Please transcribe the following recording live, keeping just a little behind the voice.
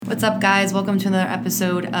What's up, guys? Welcome to another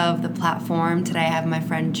episode of The Platform. Today I have my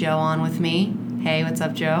friend Joe on with me. Hey, what's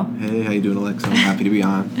up, Joe? Hey, how you doing, Alexa? I'm happy to be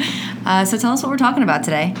on. So tell us what we're talking about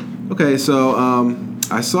today. Okay, so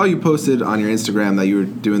I saw you posted on your Instagram that you were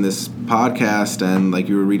doing this podcast and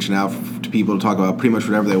you were reaching out to people to talk about pretty much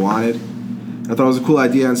whatever they wanted. I thought it was a cool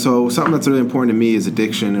idea, and so something that's really important to me is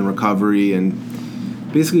addiction and recovery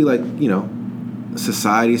and basically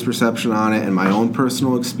society's perception on it and my own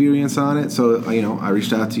personal experience on it. So, I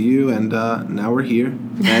reached out to you, and now we're here.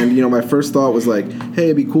 And, my first thought was hey,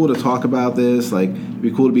 it'd be cool to talk about this. It'd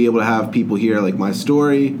be cool to be able to have people hear, my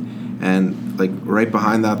story. And, right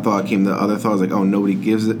behind that thought came the other thought. I was oh, nobody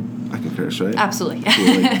gives it. I can curse, right? Absolutely.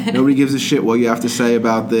 Cool. Nobody gives a shit what you have to say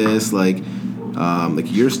about this.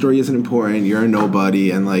 Your story isn't important. You're a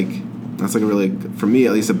nobody. And, that's, a really, for me,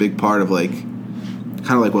 at least a big part of,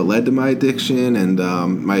 kind of what led to my addiction and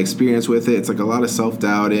my experience with it. It's a lot of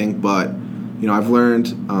self-doubting, but I've learned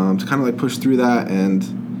to kind of push through that, and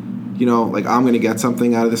I'm going to get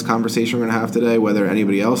something out of this conversation we're going to have today, whether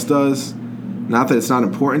anybody else does. Not that it's not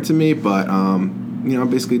important to me, but I'm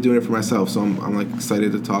basically doing it for myself. So I'm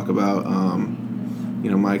excited to talk about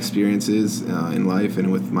my experiences in life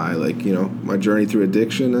and with my my journey through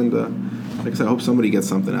addiction, and like I said, I hope somebody gets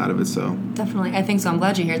something out of it. So definitely, I think so. I'm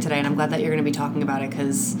glad you're here today, and I'm glad that you're going to be talking about it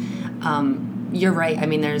because you're right. I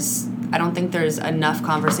mean, I don't think there's enough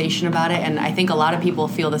conversation about it, and I think a lot of people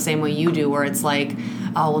feel the same way you do, where it's oh,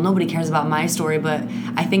 well, nobody cares about my story. But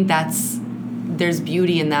I think there's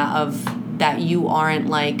beauty in that you aren't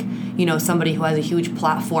somebody who has a huge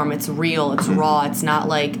platform. It's real, it's raw, it's not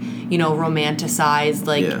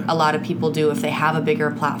romanticized a lot of people do if they have a bigger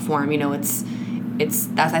platform. I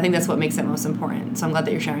think that's what makes it most important. So I'm glad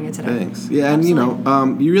that you're sharing it today. Thanks. Yeah, absolutely.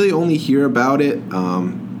 And you really only hear about it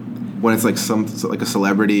when it's a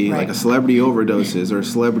celebrity, right. A celebrity overdoses or a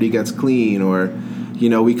celebrity gets clean, or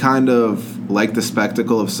we kind of like the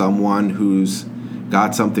spectacle of someone who's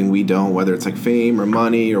got something we don't, whether it's fame or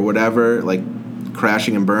money or whatever,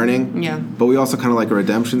 crashing and burning. Yeah. But we also kind of like a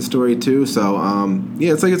redemption story too. So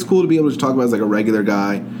it's cool to be able to talk about as a regular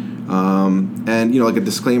guy. And a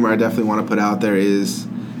disclaimer I definitely want to put out there is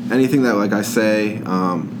anything that I say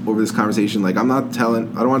over this conversation, I don't want to tell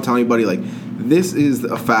anybody this is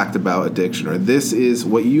a fact about addiction, or this is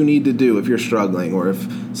what you need to do if you're struggling, or if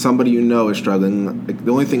somebody is struggling.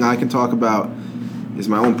 The only thing I can talk about is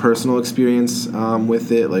my own personal experience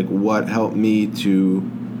with it, what helped me to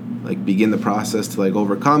begin the process to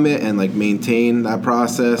overcome it and maintain that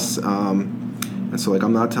process. And so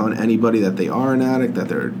I'm not telling anybody that they are an addict, that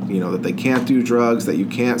they're that they can't do drugs, that you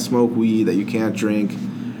can't smoke weed, that you can't drink,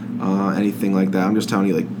 anything like that. I'm just telling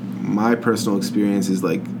you my personal experience is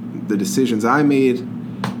the decisions I made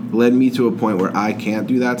led me to a point where I can't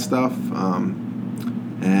do that stuff.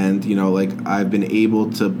 And I've been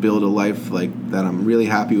able to build a life that I'm really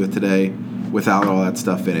happy with today without all that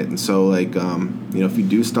stuff in it. And so if you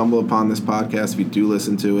do stumble upon this podcast, if you do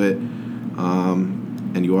listen to it,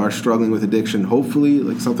 and you are struggling with addiction,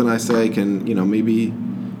 hopefully something I say can maybe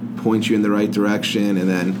point you in the right direction. And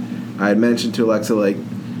then I had mentioned to Alexa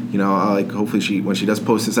hopefully when she does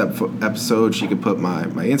post this episode, she could put my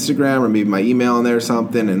Instagram or maybe my email in there or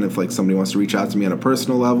something. And if somebody wants to reach out to me on a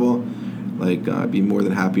personal level, I'd be more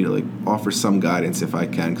than happy to offer some guidance if I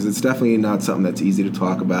can, because it's definitely not something that's easy to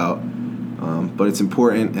talk about, but it's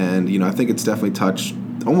important, and I think it's definitely touched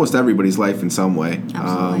almost everybody's life in some way.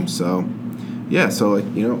 Absolutely. So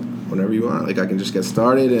whenever you want, I can just get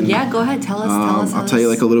started. And yeah, go ahead. Tell us. I'll tell you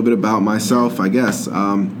a little bit about myself, I guess.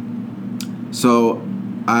 So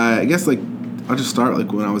I guess I'll just start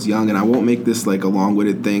when I was young, and I won't make this a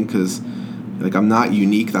long-winded thing because I'm not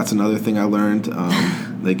unique. That's another thing I learned.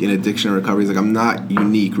 In addiction and recovery, I'm not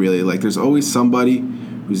unique really. There's always somebody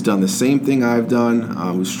who's done the same thing I've done,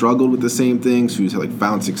 who's struggled with the same things, who's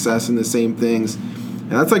found success in the same things,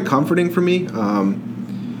 and that's comforting for me.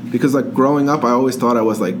 Because growing up, I always thought I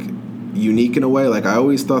was unique in a way. I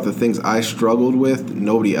always thought the things I struggled with,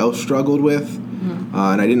 nobody else struggled with, and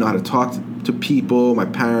I didn't know how to talk to people, my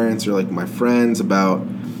parents or my friends about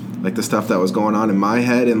the stuff that was going on in my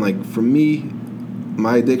head. And for me,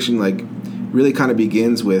 my addiction really kind of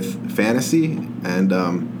begins with fantasy, and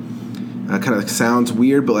it kind of sounds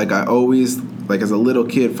weird, but I always as a little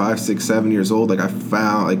kid, 5, 6, 7 years old, I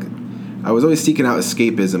found I was always seeking out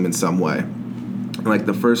escapism in some way. And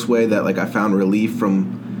the first way that I found relief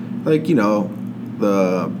from the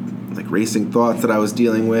racing thoughts that I was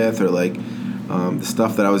dealing with, or the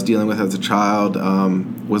stuff that I was dealing with as a child,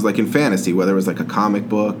 was in fantasy, whether it was a comic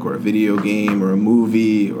book or a video game or a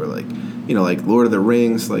movie, or Lord of the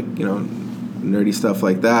Rings, nerdy stuff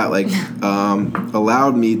like that,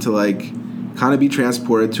 allowed me to kind of be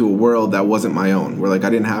transported to a world that wasn't my own, where like I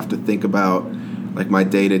didn't have to think about like my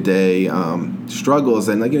day-to-day struggles.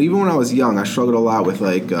 And like, you know, even when I was young, I struggled a lot with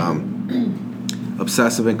like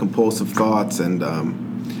obsessive and compulsive thoughts, and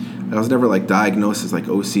I was never like diagnosed as like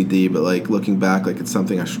OCD, but like looking back, like it's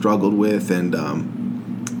something I struggled with, and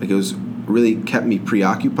like it was really kept me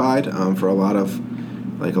preoccupied for a lot of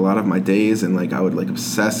my days, and like I would like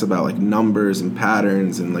obsess about like numbers and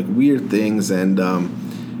patterns and like weird things, and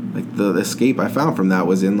like the escape I found from that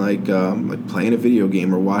was in like playing a video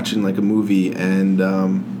game or watching like a movie, and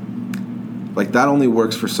like that only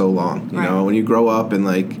works for so long, you know. When you grow up and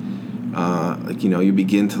like you know, you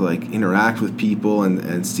begin to like interact with people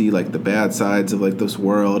and see like the bad sides of like this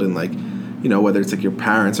world, and like, you know, whether it's like your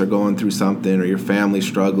parents are going through something or your family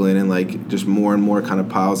struggling, and like just more and more kind of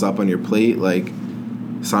piles up on your plate. Like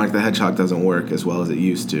Sonic the Hedgehog doesn't work as well as it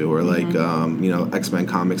used to, or like you know, X-Men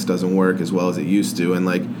comics doesn't work as well as it used to, and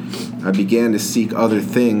like I began to seek other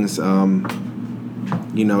things,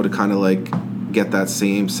 you know, to kind of like get that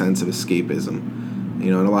same sense of escapism. You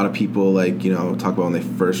know, and a lot of people like, you know, talk about when they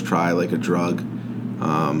first try like a drug,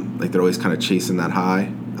 like they're always kind of chasing that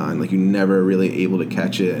high, and like you're never really able to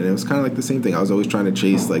catch it. And it was kind of like the same thing. I was always trying to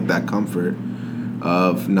chase like that comfort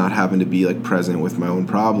of not having to be like present with my own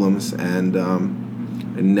problems, and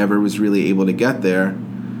I never was really able to get there.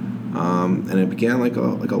 And it began like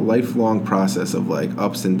a lifelong process of like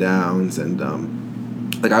ups and downs, and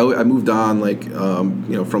like I moved on like you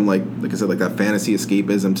know, from like I said, like that fantasy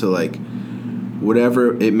escapism to like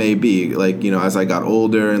whatever it may be. Like, you know, as I got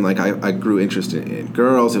older and like I grew interested in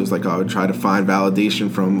girls, it was like I would try to find validation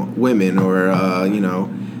from women, or you know,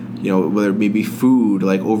 whether it may be food,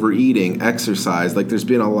 like overeating, exercise. Like there's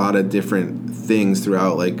been a lot of different things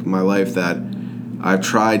throughout like my life that I've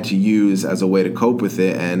tried to use as a way to cope with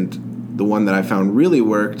it, and the one that I found really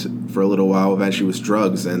worked for a little while eventually was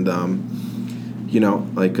drugs. And you know,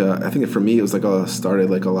 like I think for me it was like started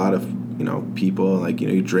like a lot of, you know, people, like, you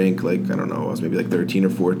know, you drink, like, I don't know, I was maybe like 13 or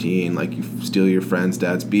 14, like you steal your friend's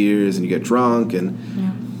dad's beers and you get drunk, and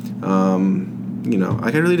you know,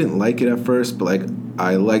 like I really didn't like it at first, but like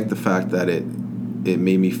I liked the fact that it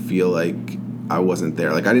made me feel like I wasn't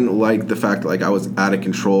there. Like I didn't like the fact that like I was out of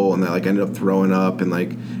control and that like I ended up throwing up and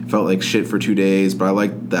like felt like shit for 2 days, but I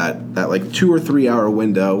liked that like 2 or 3 hour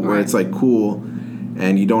window where it's like cool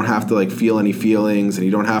and you don't have to like feel any feelings, and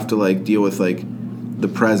you don't have to like deal with like the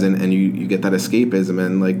present, and you get that escapism.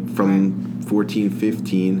 And like from 14,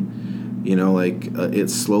 15, you know, like it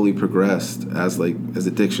slowly progressed as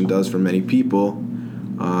addiction does for many people,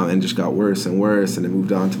 and just got worse and worse, and it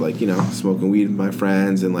moved on to like, you know, smoking weed with my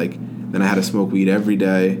friends, and like then I had to smoke weed every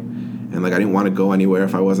day, and like I didn't want to go anywhere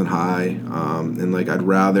if I wasn't high, and like I'd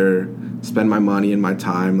rather spend my money and my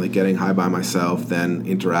time like getting high by myself than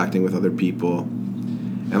interacting with other people.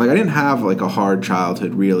 And like I didn't have like a hard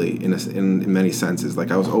childhood really in many senses.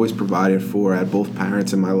 Like I was always provided for. I had both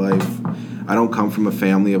parents in my life. I don't come from a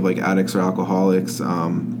family of like addicts or alcoholics.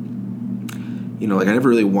 You know, like I never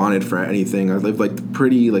really wanted for anything. I lived like the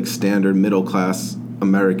pretty like standard middle class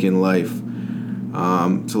American life.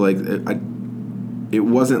 So like it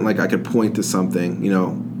wasn't like I could point to something, you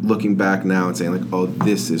know, looking back now and saying like, oh,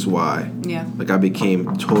 this is why. Yeah. Like I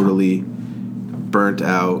became totally burnt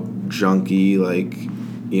out, junky, like,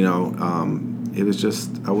 you know, it was just,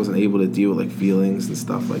 I wasn't able to deal with like feelings and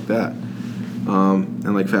stuff like that.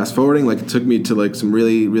 And like fast forwarding, like it took me to like some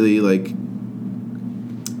really, really like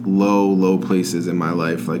low places in my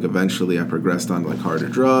life. Like eventually I progressed on like harder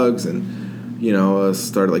drugs, and, you know, I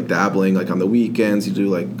started like dabbling like on the weekends. You do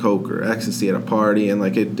like coke or ecstasy at a party, and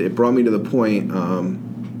like it brought me to the point,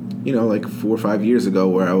 you know, like 4 or 5 years ago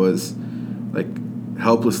where I was like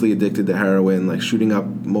helplessly addicted to heroin, like shooting up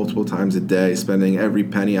multiple times a day, spending every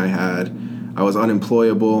penny I had. I was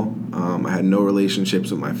unemployable. I had no relationships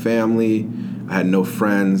with my family. I had no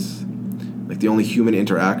friends. Like the only human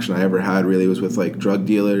interaction I ever had really was with like drug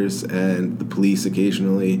dealers and the police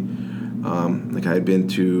occasionally. Like I had been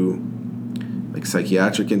to like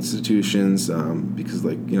psychiatric institutions because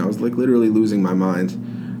like, you know, I was like literally losing my mind.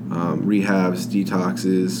 Rehabs,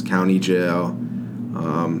 detoxes, county jail,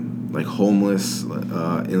 like homeless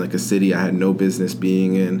in like a city I had no business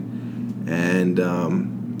being in, and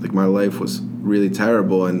like my life was really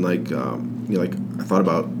terrible. And like you know, like I thought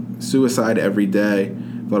about suicide every day,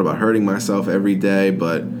 thought about hurting myself every day,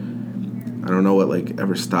 but I don't know what like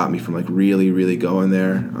ever stopped me from like really going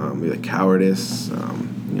there. Maybe like cowardice, you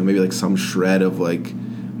know, maybe like some shred of like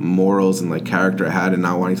morals and like character I had, and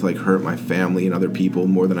not wanting to like hurt my family and other people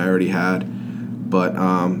more than I already had. But,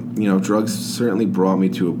 you know, drugs certainly brought me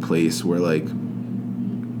to a place where, like,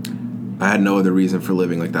 I had no other reason for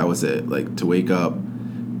living. Like, that was it. Like, to wake up,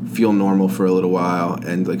 feel normal for a little while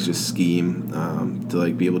and like just scheme to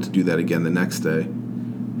like be able to do that again the next day.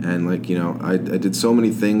 And like, you know, I did so many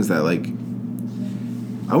things that like,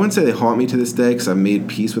 I wouldn't say they haunt me to this day because I've made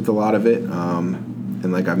peace with a lot of it,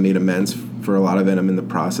 and like I've made amends for a lot of it. I'm in the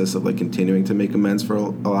process of like continuing to make amends for a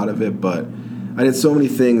lot of it, but I did so many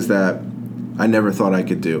things that I never thought I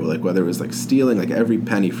could do, like whether it was like stealing like every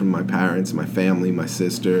penny from my parents, my family, my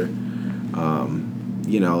sister,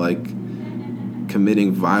 you know, like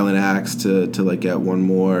committing violent acts to like get one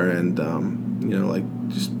more, and you know, like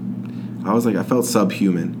just I felt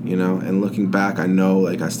subhuman, you know, and looking back I know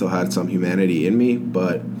like I still had some humanity in me,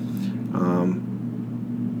 but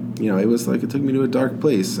you know, it was like it took me to a dark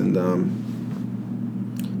place, and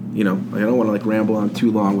you know, like, I don't want to like ramble on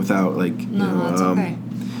too long without like that's okay.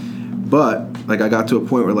 But like I got to a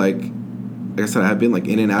point where like I said, I had been like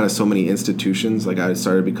in and out of so many institutions. Like I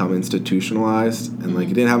started to become institutionalized, and like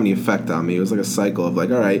it didn't have any effect on me. It was like a cycle of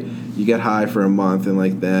like, all right, you get high for a month, and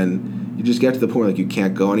like then you just get to the point like you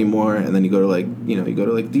can't go anymore, and then you go to like, you know, you go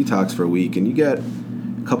to like detox for a week, and you get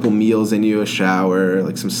a couple meals in you, a shower,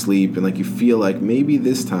 like some sleep, and like you feel like maybe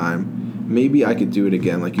this time, maybe I could do it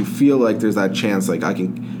again. Like you feel like there's that chance, like I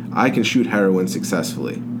can shoot heroin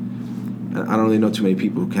successfully. And I don't really know too many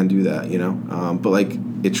people who can do that, you know. But like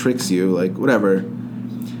it tricks you, like whatever. I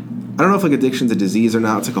don't know if like addiction's a disease or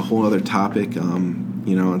not. It's like a whole other topic.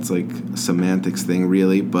 You know, it's like a semantics thing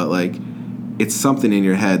really, but like it's something in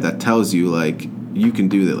your head that tells you like you can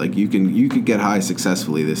do that. Like you could get high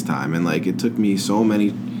successfully this time. And like it took me so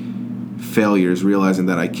many failures realizing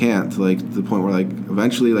that I can't, like to the point where like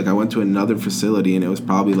eventually like I went to another facility, and it was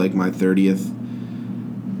probably like my 30th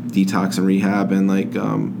detox and rehab, and like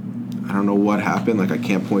I don't know what happened. Like I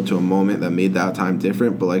can't point to a moment that made that time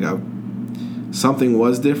different, but like something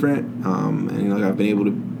was different. And you know, like I've been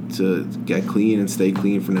able to get clean and stay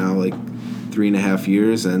clean for now like 3.5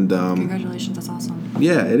 years. And congratulations, that's awesome.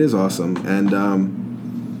 Yeah, it is awesome. And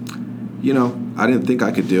you know, I didn't think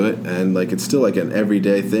I could do it, and like it's still like an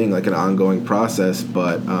everyday thing, like an ongoing process.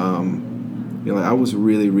 But you know, like I was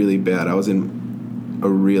really, really bad. I was in a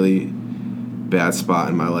really bad spot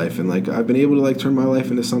in my life, and like I've been able to like turn my life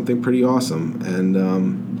into something pretty awesome. And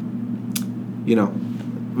you know,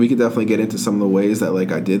 we could definitely get into some of the ways that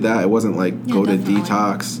like I did that. It wasn't like go definitely. to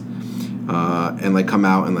detox and like come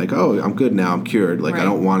out and like, oh, I'm good now, I'm cured, like right. I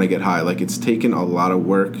don't want to get high. Like it's taken a lot of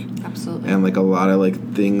work, absolutely, and like a lot of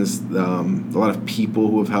like things, a lot of people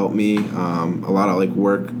who have helped me, a lot of like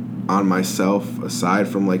work on myself aside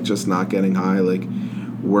from like just not getting high, like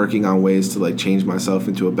working on ways to like change myself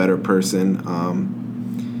into a better person.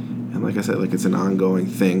 And like I said, like it's an ongoing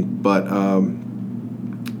thing, but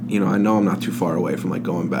you know, I know I'm not too far away from like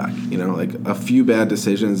going back, you know, like a few bad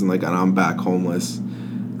decisions and like I'm back homeless,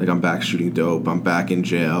 like I'm back shooting dope, I'm back in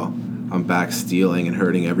jail, I'm back stealing and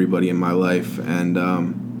hurting everybody in my life. And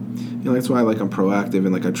you know, that's why like I'm proactive,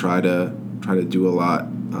 and like I try to do a lot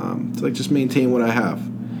to like just maintain what I have.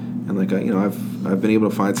 And like you know, I've been able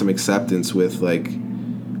to find some acceptance with like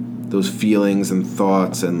those feelings and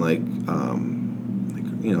thoughts and like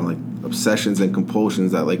you know, like obsessions and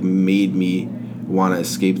compulsions that like made me want to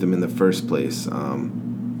escape them in the first place.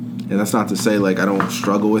 And that's not to say like I don't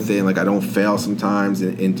struggle with it and like I don't fail sometimes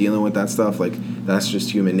in dealing with that stuff. Like that's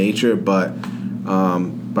just human nature. But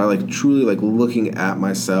by like truly like looking at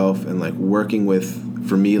myself and like working with,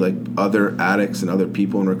 for me, like other addicts and other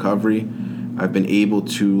people in recovery, I've been able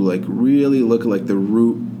to like really look at like the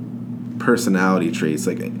root personality traits.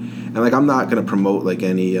 Like, and like I'm not gonna promote like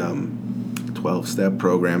any 12-step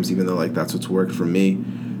programs, even though like that's what's worked for me.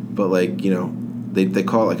 But like, you know, they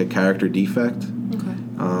call it like a character defect. Okay.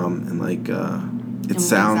 And like it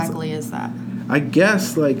sounds. What exactly is that? I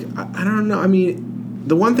guess like I don't know. I mean,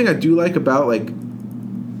 the one thing I do like about like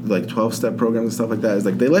 12-step programs and stuff like that is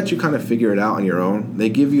like they let you kind of figure it out on your own. They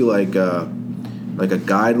give you like a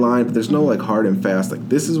guideline, but there's no like hard and fast like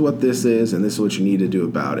this is what this is and this is what you need to do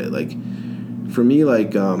about it. Like for me,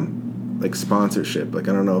 like sponsorship, like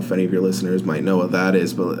I don't know if any of your listeners might know what that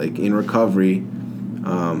is, but like in recovery,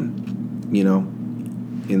 you know,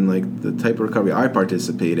 in like the type of recovery I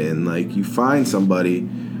participate in, like you find somebody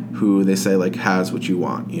who they say like has what you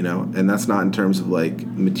want, you know, and that's not in terms of like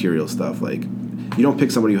material stuff. Like you don't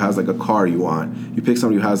pick somebody who has like a car you want. You pick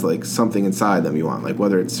somebody who has like something inside them you want, like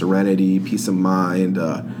whether it's serenity, peace of mind,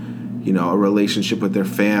 you know, a relationship with their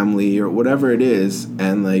family or whatever it is,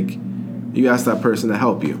 and like you ask that person to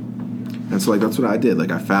help you. And so like that's what I did.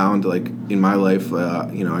 Like I found like in my life,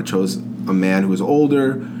 you know, I chose a man who was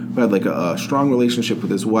older, who had like a strong relationship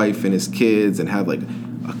with his wife and his kids, and had like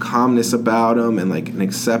a calmness about him and like an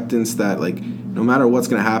acceptance that like no matter what's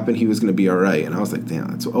going to happen, he was going to be all right. And I was like,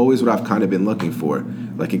 damn, that's always what I've kind of been looking for.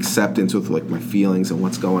 like acceptance with like my feelings and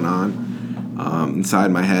what's going on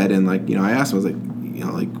inside my head. And like, you know, I asked him, I was like, you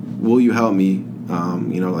know, like, will you help me,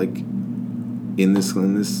 you know, like in this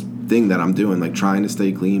thing that I'm doing, like trying to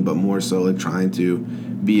stay clean, but more so like trying to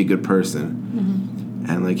be a good person.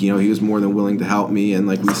 And like, you know, he was more than willing to help me. And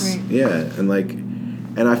like, and like,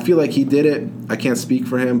 and I feel like he did it. I can't speak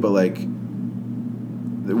for him, but like,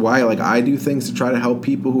 why like I do things to try to help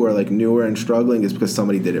people who are like newer and struggling is because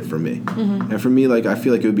somebody did it for me. And for me, like, I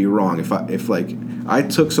feel like it would be wrong if like I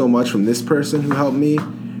took so much from this person who helped me,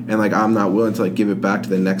 and like I'm not willing to like give it back to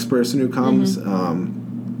the next person who comes.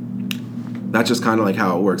 That's just kind of like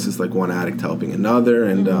how it works. It's like one addict helping another,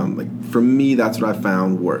 and like for me, that's what I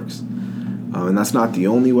found works. And that's not the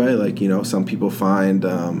only way. Like, you know, some people find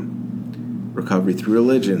recovery through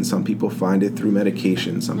religion. Some people find it through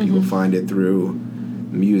medication. Some people find it through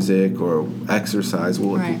music or exercise.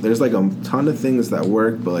 Well, there's like a ton of things that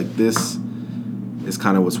work, but like this is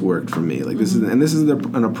kind of what's worked for me. Like this is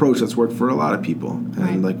an approach that's worked for a lot of people,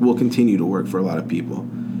 and like will continue to work for a lot of people.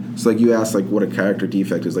 So like you asked like what a character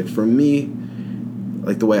defect is. Like for me,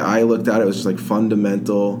 like the way I looked at it was just like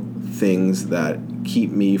fundamental things that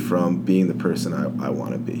keep me from being the person I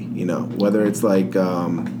want to be. You know, whether it's like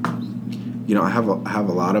you know, I have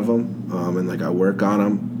a lot of them, and like I work on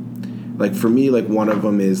them. Like for me, like one of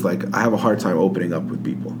them is like I have a hard time opening up with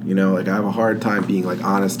people. You know, like I have a hard time being like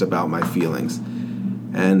honest about my feelings,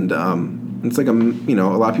 and it's like you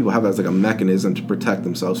know, a lot of people have that as like a mechanism to protect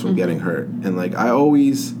themselves from getting hurt. And like I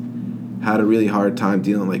always had a really hard time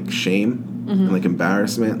dealing with like shame and like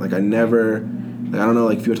embarrassment. Like I never. Like, I don't know,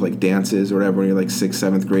 like, if you went to, like, dances or whatever when you're, like, 6th,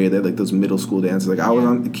 7th grade, they had, like, those middle school dances. Like, I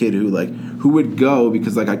was a kid who would go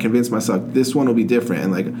because, like, I convinced myself this one will be different.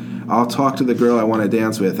 And, like, I'll talk to the girl I want to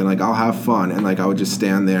dance with and, like, I'll have fun. And, like, I would just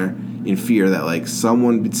stand there in fear that, like,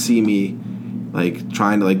 someone would see me, like,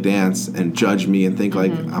 trying to, like, dance and judge me and think,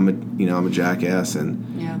 like, I'm a jackass.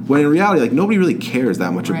 And when in reality, like, nobody really cares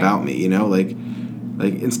that much about me, you know? Like,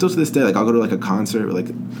 and still to this day, like, I'll go to, like, a concert with, like,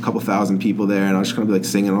 a couple thousand people there, and I'll just kind of be, like,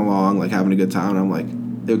 singing along, like, having a good time, and I'm, like,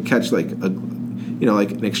 it would catch, like, you know, like,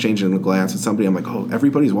 an exchange and a glance with somebody, I'm like, oh,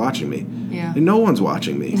 everybody's watching me. Yeah. And no one's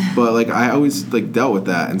watching me. But, like, I always, like, dealt with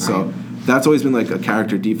that, and so that's always been, like, a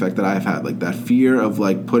character defect that I've had, like, that fear of,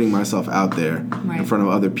 like, putting myself out there in front of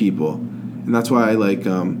other people. And that's why, like,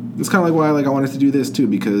 it's kind of like why, like, I wanted to do this, too,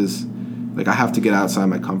 because, like, I have to get outside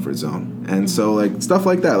my comfort zone. And so, like, stuff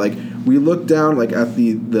like that, like, we look down, like, at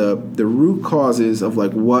the root causes of,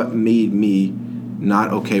 like, what made me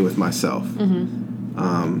not okay with myself.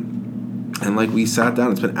 And, like, we sat down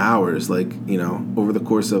and spent hours, like, you know, over the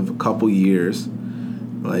course of a couple years,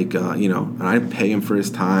 like, you know, and I didn't pay him for his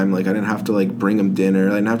time. Like, I didn't have to, like, bring him dinner.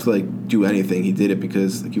 I didn't have to, like, do anything. He did it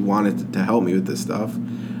because, like, he wanted to help me with this stuff.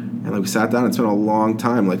 And, like, we sat down and spent a long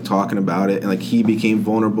time, like, talking about it. And, like, he became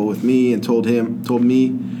vulnerable with me and told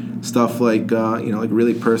me stuff like, you know, like,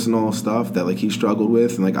 really personal stuff that, like, he struggled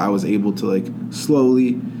with. And, like, I was able to, like,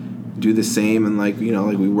 slowly do the same. And, like, you know,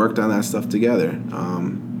 like, we worked on that stuff together.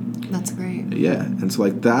 That's great. Yeah. And so,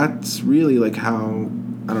 like, that's really, like, how,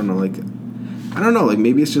 I don't know, like,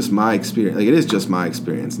 maybe it's just my experience. Like, it is just my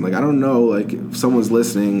experience. And, like, I don't know, like, if someone's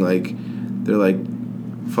listening, like, they're, like,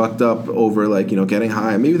 fucked up over, like, you know, getting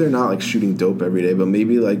high. Maybe they're not, like, shooting dope every day, but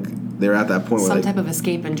maybe, like, they're at that point where, like, some type of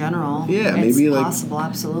escape in general. Yeah, it's maybe, like, possible,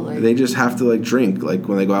 absolutely. They just have to, like, drink, like,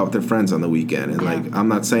 when they go out with their friends on the weekend. And, like, I'm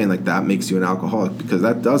not saying, like, that makes you an alcoholic, because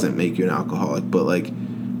that doesn't make you an alcoholic. But, like,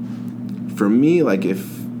 for me, like,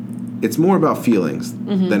 if it's more about feelings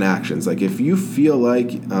than actions. Like, if you feel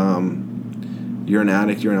like you're an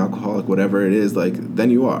addict, you're an alcoholic, whatever it is, like, then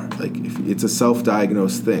you are. Like, if it's a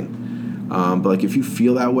self-diagnosed thing. But, like, if you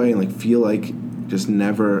feel that way and, like, feel like just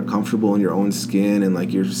never comfortable in your own skin and,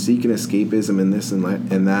 like, you're seeking escapism in this and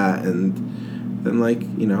that, and then, like,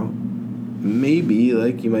 you know, maybe,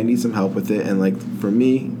 like, you might need some help with it. And, like, for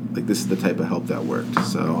me, like, this is the type of help that worked.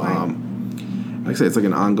 So, like I say, it's, like,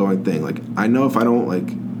 an ongoing thing. Like, I know if I don't,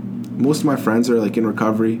 like, most of my friends are, like, in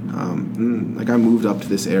recovery. Like, I moved up to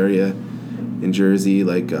this area in Jersey,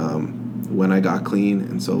 like, when I got clean.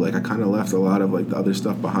 And so, like, I kind of left a lot of, like, the other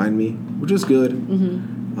stuff behind me, which is good.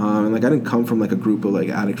 And, like, I didn't come from, like, a group of, like,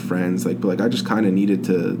 addict friends. Like, but, like, I just kind of needed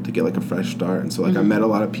to get, like, a fresh start. And so, like, I met a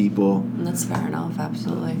lot of people. And that's fair enough,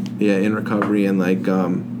 absolutely. Yeah, in recovery. And, like,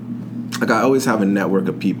 I always have a network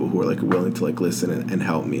of people who are, like, willing to, like, listen and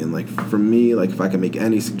help me. And, like, for me, like, if I can make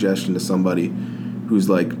any suggestion to somebody who's,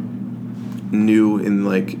 like, new in,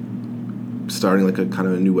 like, starting, like, a kind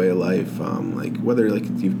of a new way of life, like, whether, like,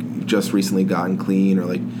 you've just recently gotten clean or,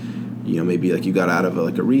 like, you know, maybe, like, you got out of,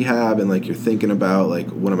 like, a rehab and, like, you're thinking about, like,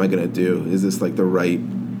 what am I going to do? Is this, like,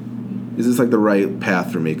 is is this like the right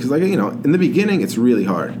path for me? Because like, you know, in the beginning it's really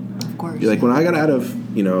hard. Of course. Like when I got out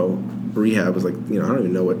of, you know, rehab, it was like, you know, I don't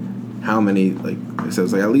even know how many, like I said, it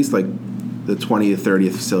was like at least like the 20th,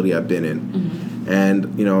 30th facility I've been in. Mm-hmm.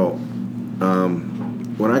 And, you know,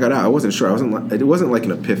 when I got out, I wasn't sure. It wasn't like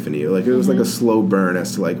an epiphany. Like it was like a slow burn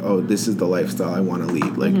as to like, oh, this is the lifestyle I want to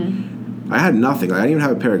lead. Like I had nothing. Like I didn't even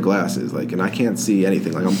have a pair of glasses. Like, and I can't see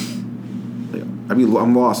anything. Like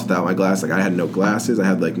I'm lost without my glasses. Like I had no glasses. I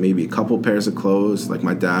had like maybe a couple pairs of clothes. Like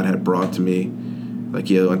my dad had brought to me. Like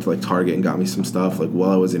he went to like Target and got me some stuff. Like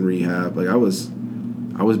while I was in rehab. Like I was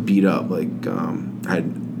beat up. Like I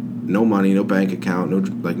had no money, no bank account,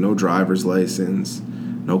 no driver's license,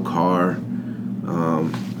 no car.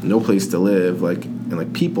 No place to live, like, and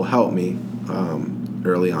like people helped me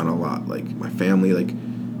early on a lot, like my family, like,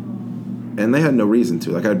 and they had no reason to,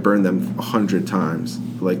 like I'd burned them 100 times,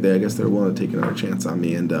 like I guess they're willing to take another chance on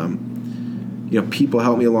me, and you know, people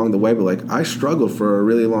helped me along the way, but like I struggled for a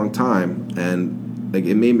really long time, and like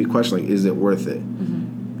it made me question, like, is it worth it?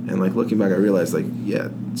 And like looking back, I realized, like, yeah,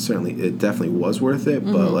 certainly it definitely was worth it,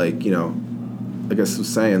 but like, you know, like I was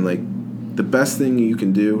saying, like, the best thing you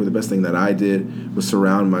can do, or the best thing that I did, was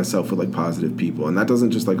surround myself with like positive people, and that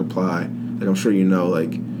doesn't just like apply. Like I'm sure you know,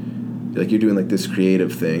 like you're doing like this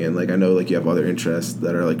creative thing, and like I know like you have other interests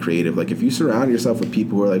that are like creative. Like if you surround yourself with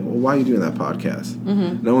people who are like, well, why are you doing that podcast?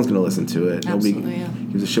 No one's gonna listen to it. Absolutely, nobody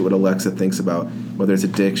gives a shit what Alexa thinks about whether it's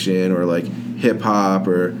addiction or like hip hop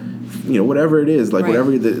or, you know, whatever it is. Like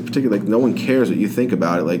whatever the particular, like no one cares what you think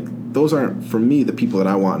about it. Like those aren't for me the people that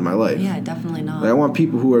I want in my life. Yeah, definitely not. Like I want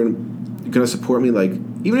people who are gonna support me, like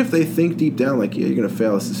even if they think deep down like, yeah, you're gonna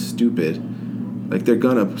fail, this is stupid, like they're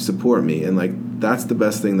gonna support me, and like that's the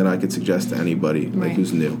best thing that I could suggest to anybody like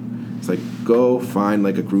who's new. It's like go find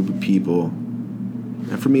like a group of people,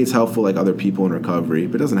 and for me it's helpful, like other people in recovery,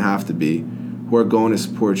 but it doesn't have to be, who are going to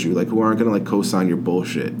support you, like who aren't gonna like co-sign your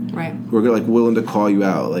bullshit, who are like willing to call you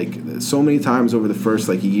out. Like so many times over the first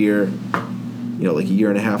like year, you know, like a year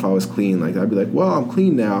and a half I was clean, like I'd be like, well, I'm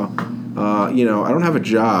clean now. You know, I don't have a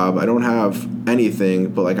job, I don't have anything,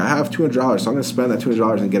 but like I have $200, so I'm gonna spend that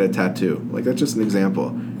 $200 and get a tattoo. Like that's just an example.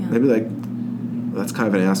 And they'd be like, well, that's kind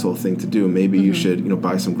of an asshole thing to do. Maybe you should, you know,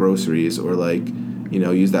 buy some groceries, or like, you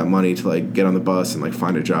know, use that money to like get on the bus and like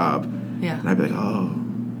find a job. And I'd be like, oh,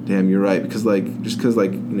 damn, you're right, because like just because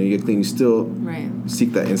like, you know, you get clean, you still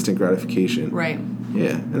seek that instant gratification.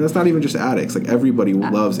 Yeah, and that's not even just addicts. Like everybody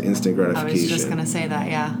loves instant gratification. I was just gonna say that.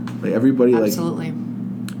 Yeah. Like everybody, absolutely.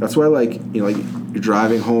 That's why, like, you know, like you're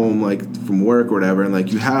driving home, like from work or whatever, and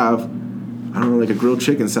like you have, I don't know, like a grilled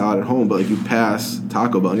chicken salad at home, but like you pass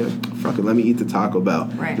Taco Bell, and you're like, fuck it, let me eat the Taco Bell.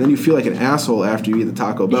 And then you feel like an asshole after you eat the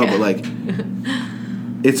Taco Bell, but like,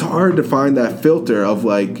 it's hard to find that filter of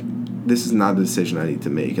like, this is not the decision I need to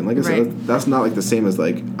make. And like I said, that's not like the same as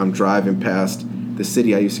like I'm driving past the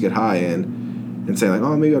city I used to get high in and saying like,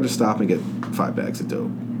 oh, maybe I'll just stop and get 5 bags of dope.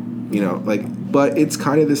 You know, like, but it's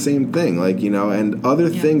kind of the same thing, like, you know, and other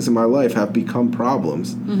things in my life have become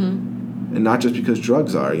problems, and not just because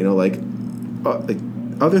drugs are, you know, like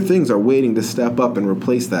other things are waiting to step up and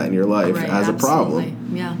replace that in your life as a problem.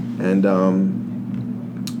 And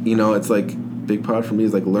you know, it's like big part for me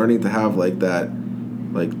is like learning to have like that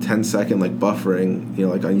like 10-second like buffering, you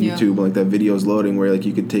know, like on YouTube, like that video's loading where like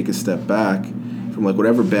you could take a step back from like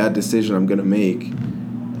whatever bad decision I'm gonna make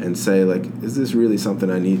and say, like, is this really something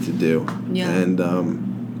I need to do? And,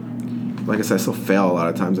 like I said, I still fail a lot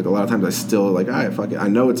of times. Like, a lot of times I still, like, all right, fuck it. I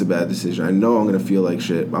know it's a bad decision. I know I'm going to feel like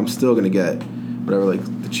shit. But I'm still going to get whatever,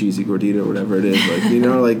 like, the cheesy gordita or whatever it is. Like, you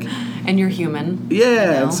know, like... And you're human. Yeah, you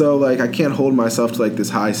know? And so, like, I can't hold myself to, like, this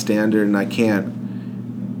high standard, and I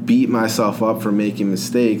can't beat myself up for making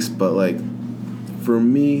mistakes. But, like, for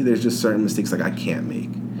me, there's just certain mistakes, like, I can't make.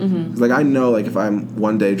 Like, I know, like, if I'm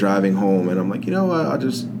one day driving home and I'm like, you know what, I'll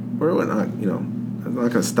just, or not, you know, I'm not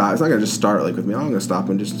going to stop. It's not going to just start, like, with me. Oh, I'm going to stop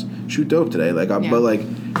and just shoot dope today. Like, but, like,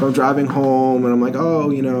 if I'm driving home and I'm like, oh,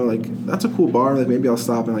 you know, like, that's a cool bar. Like, maybe I'll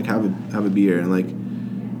stop and, like, have a beer. And, like,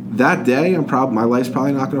 that day, my life's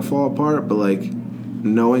probably not going to fall apart. But, like,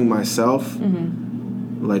 knowing myself,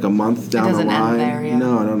 like, a month down the line. End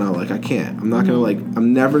there, No. Like, I can't. I'm not going to, like,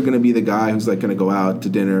 I'm never going to be the guy who's, like, going to go out to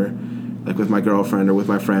dinner, like, with my girlfriend or with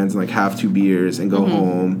my friends and, like, have 2 beers and go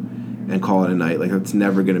home and call it a night. Like, that's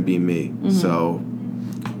never going to be me. So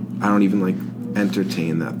I don't even, like,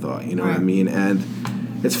 entertain that thought. You know what I mean? And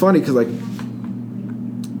it's funny because, like,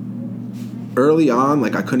 early on,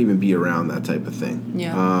 like, I couldn't even be around that type of thing.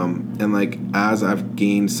 And, like, as I've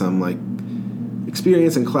gained some, like,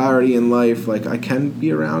 experience and clarity in life, like, I can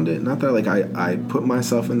be around it. Not that, like, I put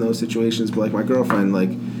myself in those situations, but, like, my girlfriend,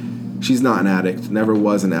 like, she's not an addict, never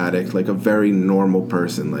was an addict, like a very normal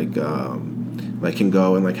person, like can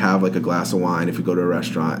go and like have like a glass of wine if we go to a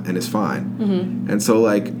restaurant and it's fine. Mm-hmm. And so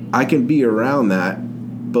like I can be around that,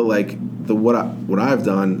 but like what I've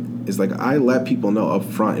done is like I let people know up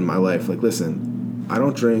front in my life, like, listen, I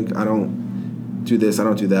don't drink, I don't do this, I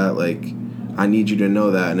don't do that, like I need you to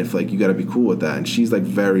know that, and if like you got to be cool with that. And she's like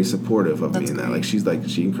very supportive of me in that. Like she's like,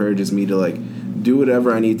 she encourages me to like do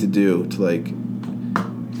whatever I need to do to like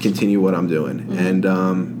continue what I'm doing. Mm-hmm.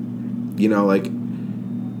 And you know, like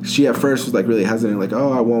she at first was like really hesitant, like,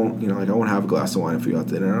 oh, I won't have a glass of wine if we go out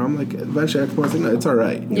to dinner. And I'm like, eventually I was like, no, it's all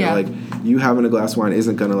right. You know, like you having a glass of wine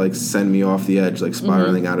isn't gonna like send me off the edge, like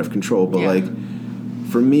spiraling out of control. But like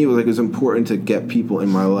for me, it was important to get people in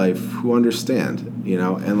my life who understand, you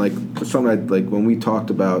know. And like something like when we talked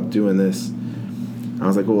about doing this, I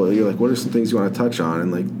was like, well, you're like, what are some things you want to touch on?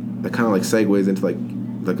 And like that kind of like segues into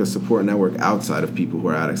like a support network outside of people who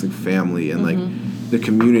are addicts, like family and like the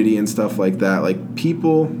community and stuff like that. Like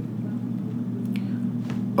people,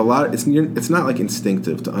 it's not like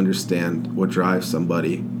instinctive to understand what drives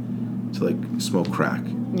somebody to like smoke crack.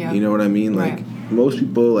 Yeah. You know what I mean? Like most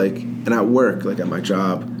people, like, and at work, like at my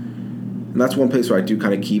job, and that's one place where I do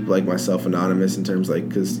kind of keep like myself anonymous in terms like,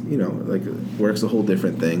 because you know, like work's a whole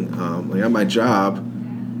different thing. Like at my job,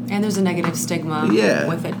 and there's a negative stigma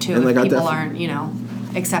with it too. And like people aren't, you know,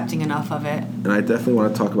 accepting enough of it. And I definitely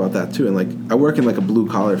want to talk about that too. And like I work in like a blue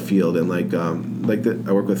collar field, and like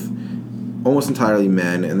I work with almost entirely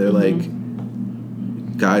men, and they're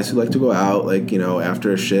like guys who like to go out, like, you know,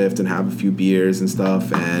 after a shift and have a few beers and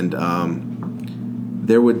stuff. And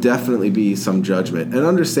there would definitely be some judgment, and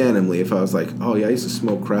understandably, if I was like, oh yeah, I used to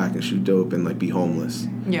smoke crack and shoot dope and like be homeless,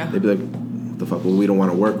 they'd be like, what the fuck? Well, we don't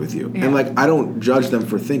want to work with you. And like I don't judge them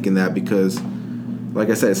for thinking that, because like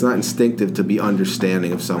I said, it's not instinctive to be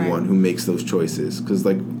understanding of someone who makes those choices, because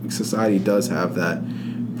like society does have that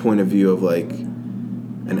point of view of like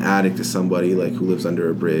an addict is somebody like who lives under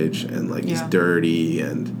a bridge and like is dirty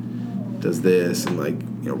and does this and like,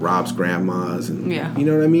 you know, robs grandmas and you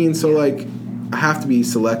know what I mean. So like I have to be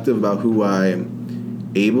selective about who I am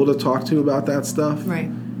able to talk to about that stuff. Right.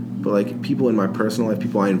 But like people in my personal life,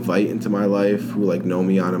 people I invite into my life who like know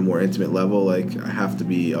me on a more intimate level, like I have to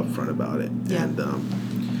be upfront about it. Yeah. And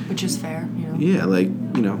which is fair, you know. Yeah, like,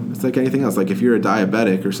 you know, it's like anything else. Like if you're a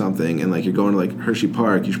diabetic or something and like you're going to like Hershey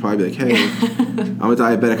Park, you should probably be like, hey, I'm a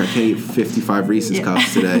diabetic, I can't eat 55 Reese's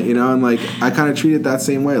cups today, you know. And like I kind of treat it that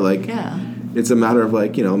same way. Like it's a matter of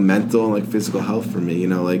like, you know, mental and like physical health for me, you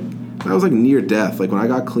know. Like I was like near death. Like when I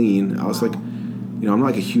got clean, I was like, you know, I'm not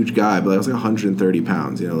like a huge guy, but I was like 130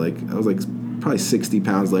 pounds, you know, like I was like probably 60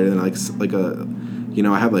 pounds lighter than like a, you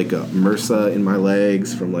know, I had like a MRSA in my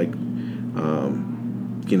legs from like,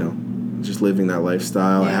 you know, just living that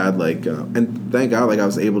lifestyle. I had like, and thank God, like I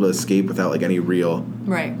was able to escape without like any real,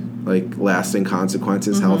 like lasting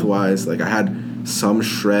consequences health wise. Like I had some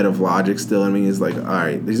shred of logic still in me. Is like, all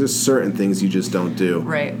right, these are certain things you just don't do.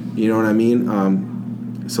 Right. You know what I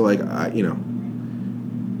mean? So like, you know,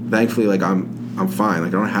 thankfully, like I'm fine. Like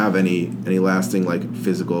I don't have any lasting like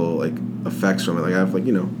physical like effects from it. Like I have like,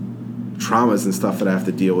 you know, traumas and stuff that I have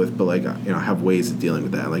to deal with, but like, you know, I have ways of dealing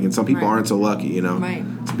with that. Like, and some people aren't so lucky, you know. Right.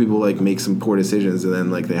 Some people like make some poor decisions and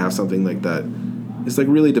then like they have something like that. It's like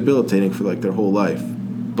really debilitating for like their whole life.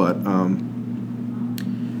 But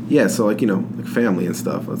yeah, so like, you know, like family and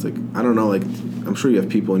stuff. It's like, I don't know, like I'm sure you have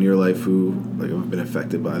people in your life who like have been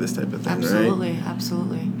affected by this type of thing, absolutely, right?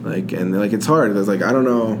 Absolutely. Like, and like it's hard. It's like I don't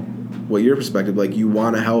know what your perspective, like you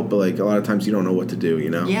want to help, but like a lot of times you don't know what to do,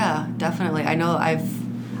 you know? Yeah, definitely. I know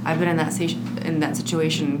I've been in that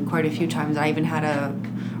situation quite a few times. I even had a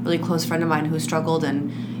really close friend of mine who struggled,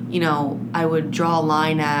 and you know, I would draw a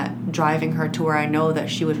line at driving her to where I know that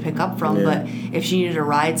she would pick up from. But if she needed a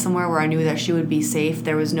ride somewhere where I knew that she would be safe,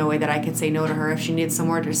 there was no way that I could say no to her. If she needed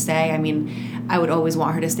somewhere to stay, I mean, I would always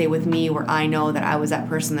want her to stay with me where I know that I was that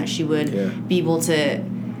person that she would be able to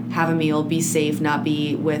have a meal, be safe, not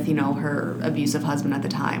be with, you know, her abusive husband at the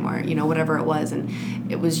time, or, you know, whatever it was.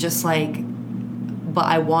 And it was just like, but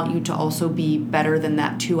I want you to also be better than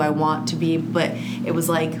that too. I want to be, but it was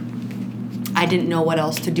like, I didn't know what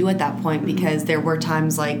else to do at that point, because there were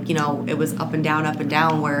times like, you know, it was up and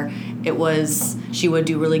down, where it was, she would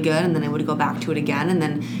do really good and then I would go back to it again. And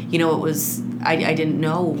then, you know, it was, I didn't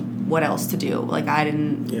know what else to do. Like I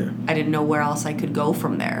didn't know where else I could go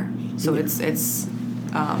from there. So it's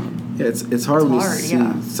hard when you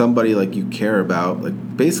see somebody like you care about,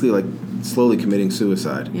 like basically like slowly committing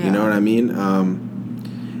suicide. You know what I mean?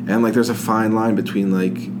 And like there's a fine line between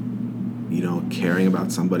like, you know, caring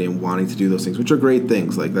about somebody and wanting to do those things, which are great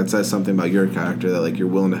things. Like that says something about your character, that like you're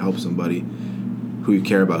willing to help somebody. who you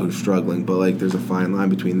care about who's struggling, but like there's a fine line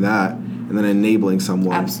between that and then enabling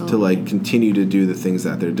someone Absolutely. to like continue to do the things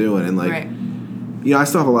that they're doing. And like, you know, I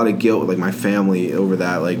still have a lot of guilt with like my family over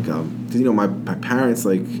that, like 'cause, you know, my parents,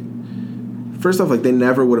 like, first off, like they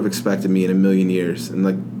never would have expected me in a million years, and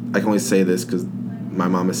like I can only say this because my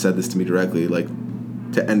mom has said this to me directly, like,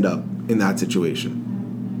 to end up in that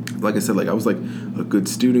situation. Like I said, like I was like a good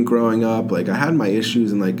student growing up, like I had my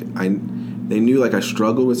issues, and like they knew like I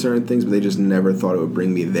struggled with certain things, but they just never thought it would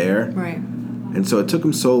bring me there. Right. And so it took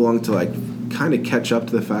them so long to like kind of catch up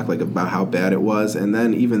to the fact like about how bad it was, and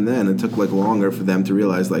then even then it took like longer for them to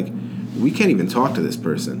realize like we can't even talk to this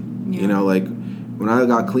person. Yeah. You know, like when I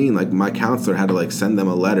got clean, like my counselor had to like send them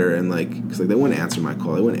a letter, and like because like they wouldn't answer my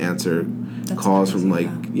call, they wouldn't answer calls crazy, from like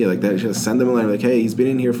like that. Just send them a letter like, hey, he's been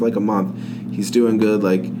in here for like a month, he's doing good,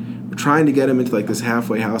 like we're trying to get him into like this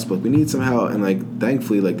halfway house, but we need some help. And like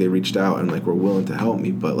thankfully like they reached out and like were willing to help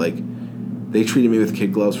me, but like they treated me with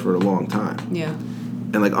kid gloves for a long time. Yeah.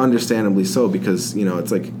 And like understandably so, because you know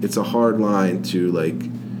it's like it's a hard line to like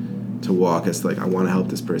to walk as like I want to help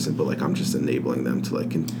this person, but like I'm just enabling them to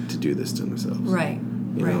like to do this to themselves. Right.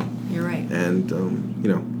 You right. know? You're right. And you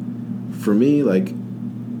know, for me, like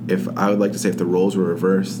if I would like to say if the roles were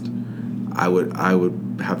reversed, I would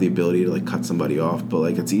have the ability to like cut somebody off, but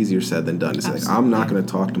like it's easier said than done to say like, I'm not going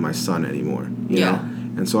to talk to my son anymore. You know?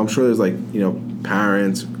 And so I'm sure there's like, you know,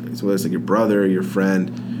 parents, whether it's like your brother or your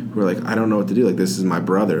friend, who are like, I don't know what to do. Like this is my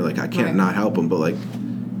brother. Like I can't not help him. But like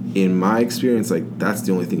in my experience, like that's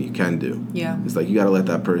the only thing you can do. Yeah. It's like you got to let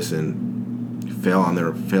that person fall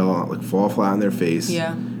flat on their face.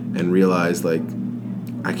 Yeah. And realize like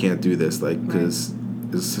I can't do this. Like because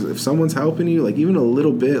if someone's helping you, like even a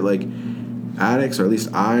little bit, like addicts, or at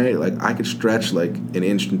least I could stretch like an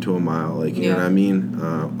inch into a mile, like you know what I mean.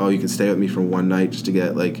 You can stay with me for one night just to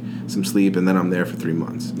get like some sleep, and then I'm there for 3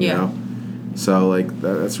 months. You know, so like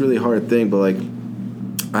that's a really hard thing. But like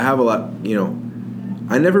I have a lot, you know,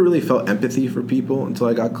 I never really felt empathy for people until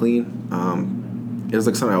I got clean. It was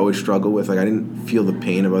like something I always struggled with. Like I didn't feel the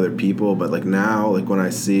pain of other people, but like now, like when I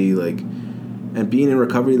see like, and being in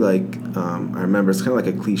recovery, like I remember it's kind of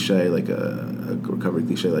like a cliche, like a recovery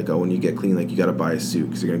cliche, like when you get clean, like you got to buy a suit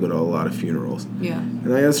because you're gonna go to a lot of funerals. Yeah. And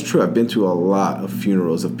that's true. I've been to a lot of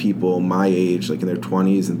funerals of people my age, like in their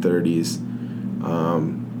 20s and 30s,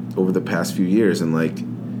 over the past few years, and like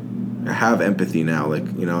I have empathy now. Like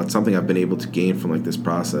you know, it's something I've been able to gain from like this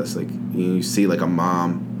process. Like you see like a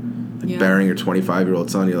mom like burying her 25-year-old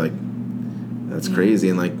son, you're like, that's crazy.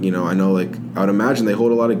 And like, you know, I know like I would imagine they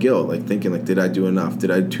hold a lot of guilt, like thinking like, did I do enough? Did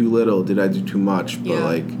I do too little? Did I do too much? But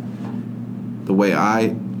like the way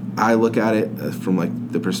I look at it from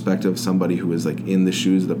like the perspective of somebody who was like in the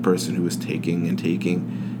shoes of the person who was taking,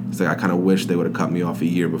 it's like I kind of wish they would have cut me off a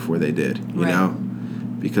year before they did, you know?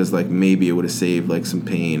 Because like maybe it would have saved like some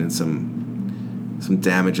pain and some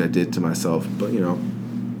damage I did to myself. But you know,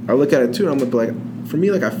 I look at it too, and I'm like for me,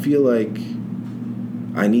 like I feel like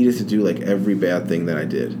I needed to do like every bad thing that I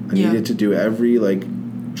did. I needed to do every like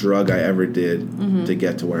drug I ever did to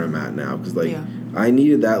get to where I'm at now. Because like I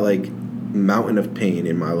needed that like mountain of pain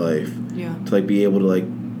in my life to like be able to like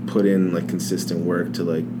put in like consistent work to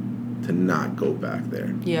like to not go back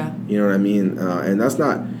there. Yeah. You know what I mean? And that's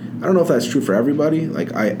not, I don't know if that's true for everybody.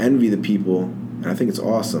 Like I envy the people, and I think it's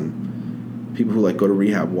awesome. People who like go to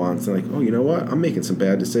rehab once and like, oh, you know what? I'm making some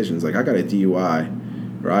bad decisions. Like I got a DUI.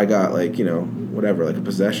 Or I got, like, you know, whatever, like a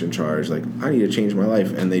possession charge. Like, I need to change my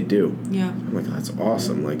life, and they do. Yeah. I'm like, that's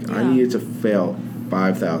awesome. Like, I needed to fail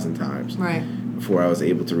 5,000 times before I was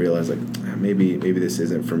able to realize, like, maybe this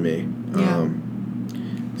isn't for me. Yeah.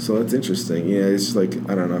 So it's interesting. Yeah, it's just, like,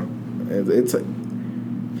 I don't know. It's like,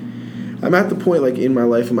 I'm at the point, like, in my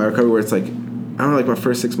life, in my recovery, where it's, like, I don't know, like, my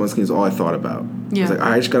first 6 months clean is all I thought about. Yeah. It's like,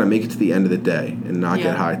 I just got to make it to the end of the day and not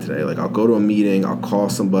get high today. Like, I'll go to a meeting, I'll call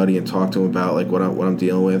somebody and talk to them about, like, what I'm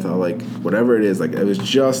dealing with. I'll, like, whatever it is. Like, it was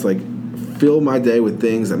just, like, fill my day with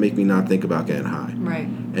things that make me not think about getting high. Right.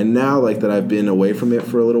 And now, like, that I've been away from it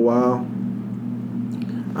for a little while,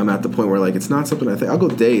 I'm at the point where, like, it's not something I think. I'll go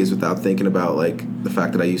days without thinking about, like, the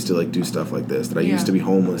fact that I used to, like, do stuff like this, that I used to be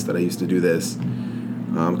homeless, that I used to do this.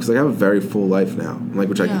 Because, like, I have a very full life now, like,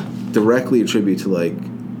 which I directly attribute to, like,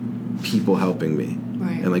 people helping me.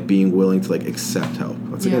 Right. And, like, being willing to, like, accept help.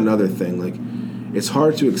 That's, like, another thing. Like, it's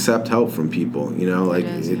hard to accept help from people, you know? Like,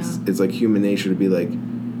 it's like, human nature to be, like,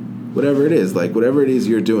 whatever it is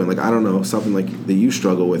you're doing. Like, I don't know, something, like, that you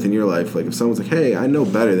struggle with in your life. Like, if someone's like, hey, I know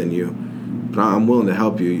better than you, but I'm willing to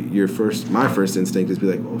help you, my first instinct is to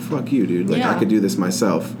be like, well, fuck you, dude. Like, I could do this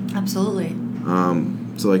myself. Absolutely.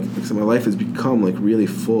 So, like, so my life has become, like, really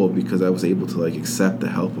full because I was able to, like, accept the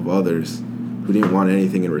help of others who didn't want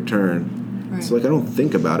anything in return. Right. So like I don't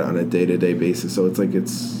think about it on a day-to-day basis. So it's like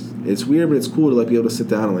it's weird, but it's cool to like be able to sit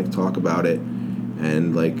down and like talk about it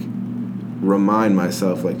and like remind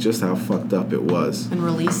myself like just how fucked up it was and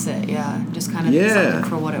release it. Just kind of accept it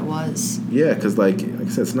for what it was. Because like I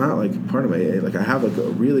said, it's not like part of my like I have like a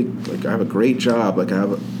really like I have a great job, like I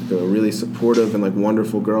have a really supportive and like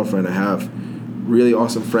wonderful girlfriend. I have really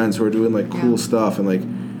awesome friends who are doing like cool stuff, and like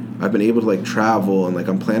I've been able to like travel, and like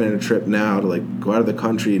I'm planning a trip now to like go out of the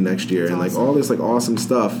country next year. That's and like all this like awesome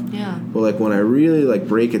stuff. But like when I really like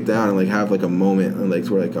break it down and like have like a moment and like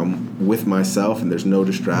where like I'm with myself and there's no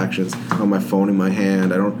distractions, I have my phone in my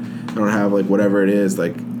hand, I don't have like whatever it is,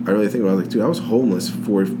 like I really think about like, dude, I was homeless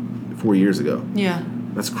 4 years ago.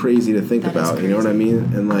 That's crazy to think about. You know what I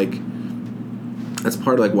mean? And like that's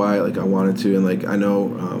part of like why like I wanted to, and like I know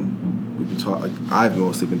we've been talking. Like I've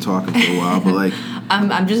mostly been talking for a while, but like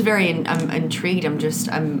I'm just very I'm intrigued. I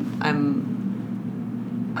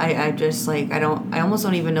just like I almost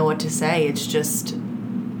don't even know what to say. It's just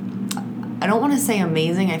I don't want to say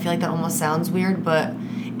amazing. I feel like that almost sounds weird, but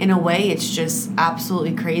in a way, it's just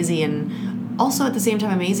absolutely crazy, and also at the same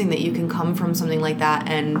time amazing that you can come from something like that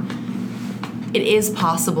and it is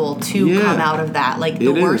possible to come out of that. Like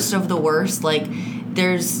the worst of the worst, like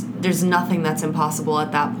there's nothing that's impossible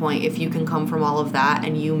at that point if you can come from all of that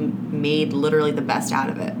and you made literally the best out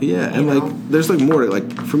of it. And know? Like there's like more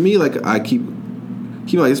like for me, like I keep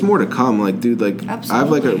like it's more to come. Like dude, like absolutely.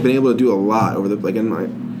 I've like been able to do a lot over the like and like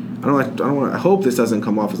I don't want. I hope this doesn't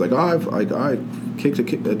come off as like I kicked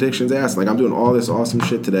addiction's ass. Like I'm doing all this awesome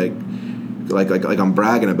shit today. Like I'm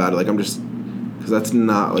bragging about it. Like I'm just because that's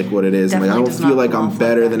not like what it is. And, like I don't feel like I'm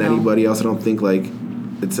better than anybody else. I don't think like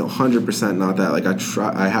it's 100% not that. Like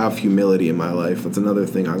I have humility in my life. That's another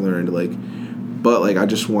thing I learned. Like, but like I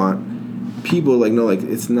just want people like know like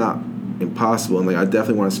it's not impossible. And like I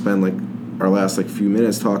definitely want to spend like our last like few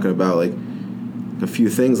minutes talking about like a few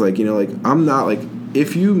things. Like you know like I'm not like.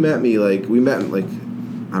 If you met me, like, we met, like,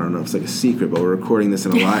 I don't know if it's, like, a secret, but we're recording this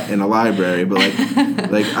in a library, but,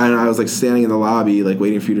 like I was, like, standing in the lobby, like,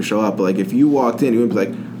 waiting for you to show up, but, like, if you walked in, you would be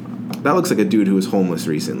like, that looks like a dude who was homeless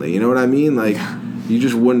recently, you know what I mean? Like, you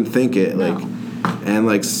just wouldn't think it, like, and,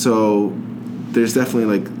 like, so there's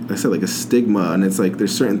definitely, like I said, like, a stigma, and it's, like,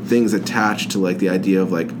 there's certain things attached to, like, the idea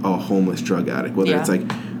of, like, a homeless drug addict, whether it's, like,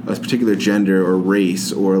 a particular gender or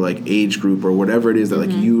race or, like, age group or whatever it is that, like,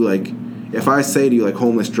 you, like, if I say to you, like,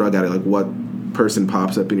 homeless drug addict, like, what person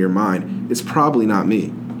pops up in your mind? It's probably not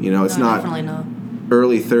me. You know, it's not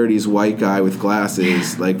early 30s white guy with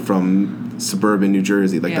glasses, like, from suburban New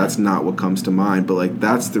Jersey. Like, that's not what comes to mind. But, like,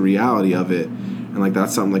 that's the reality of it. And, like,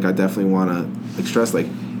 that's something, like, I definitely want to, like, stress. Like,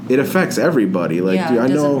 it affects everybody. Like, dude, I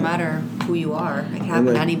know. It doesn't matter who you are. It can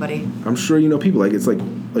happen to anybody. I'm sure you know people. Like, it's, like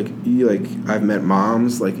you, like, I've met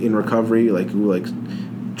moms, like, in recovery, like, who, like,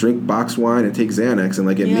 drink box wine and take Xanax, and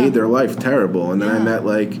like it made their life terrible. And then I met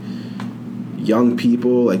like young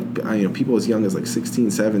people, like people as young as like 16,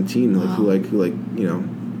 17, like who you know,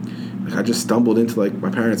 like I just stumbled into like my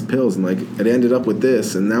parents' pills, and like it ended up with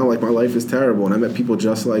this, and now like my life is terrible. And I met people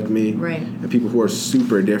just like me, and people who are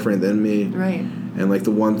super different than me, and like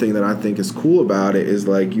the one thing that I think is cool about it is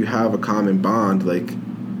like you have a common bond, like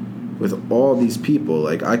with all these people.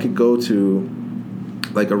 Like I could go to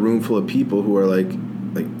like a room full of people who are like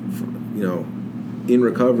you know, in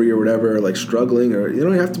recovery or whatever, like struggling, or you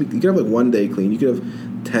don't have to be. You can have like 1 day clean. You could have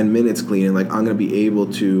 10 minutes clean, and like I'm gonna be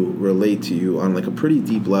able to relate to you on like a pretty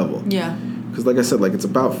deep level. Yeah. Because like I said, like it's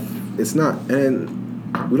not, and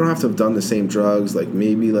we don't have to have done the same drugs. Like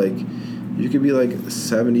maybe like you could be like a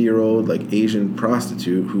 70-year-old like Asian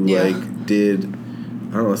prostitute who like did, I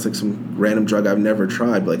don't know, it's like some random drug I've never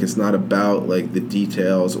tried. But like it's not about like the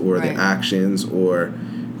details or the actions or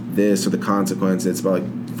this or the consequences. It's about like,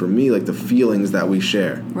 for me, like the feelings that we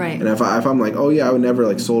share. Right. And if I'm like, oh yeah, I would never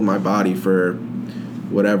like sold my body for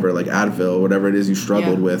whatever, like Advil, whatever it is you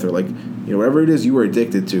struggled with, or like, you know, whatever it is you were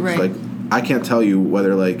addicted to. Right. Like I can't tell you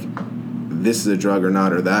whether like this is a drug or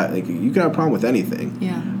not or that. Like you can have a problem with anything.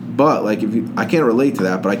 Yeah. But like I can't relate to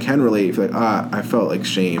that, but I can relate if like I felt like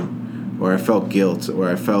shame, or I felt guilt, or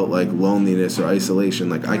I felt like loneliness or isolation.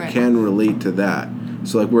 Like I can relate to that.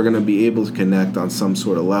 So like we're gonna be able to connect on some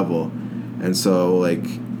sort of level. And so, like,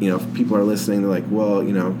 you know, if people are listening, they're like, well,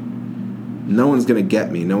 you know, no one's going to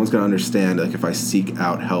get me. No one's going to understand, like, if I seek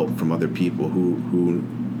out help from other people who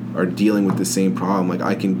are dealing with the same problem. Like,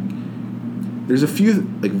 there's a few,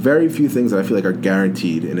 like, very few things that I feel like are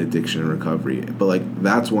guaranteed in addiction and recovery. But, like,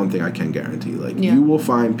 that's one thing I can guarantee. Like, you will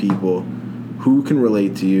find people who can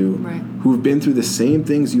relate to you, who've been through the same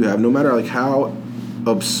things you have, no matter, like, how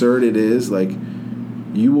absurd it is. Like,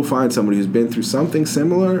 you will find somebody who's been through something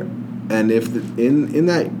similar. And if in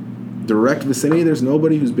that direct vicinity, there's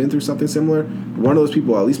nobody who's been through something similar, one of those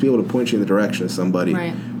people will at least be able to point you in the direction of somebody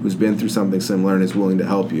who's been through something similar and is willing to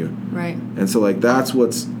help you. Right. And so, like, that's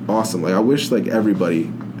what's awesome. Like, I wish, like,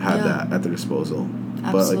 everybody had that at their disposal.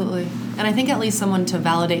 Absolutely. But, like, and I think at least someone to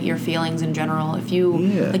validate your feelings in general. If you,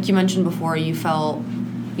 like you mentioned before, you felt,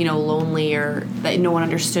 you know, lonely or that no one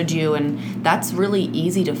understood you, and that's really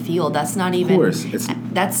easy to feel. That's not even... Of course.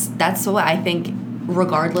 That's what I think,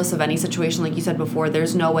 regardless of any situation, like you said before,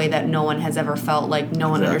 there's no way that no one has ever felt like no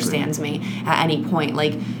one understands me at any point.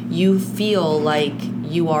 Like, you feel like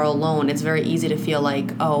you are alone. It's very easy to feel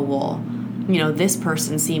like, oh, well, you know, this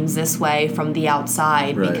person seems this way from the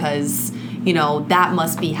outside because, you know, that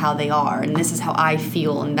must be how they are, and this is how I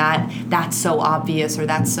feel, and that's so obvious, or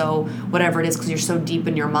that's so whatever it is, because you're so deep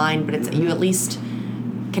in your mind. But it's you at least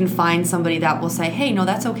can find somebody that will say, hey, no,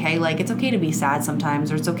 that's okay. Like, it's okay to be sad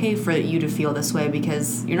sometimes, or it's okay for you to feel this way,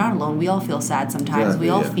 because you're not alone. We all feel sad sometimes. We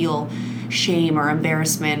all feel shame or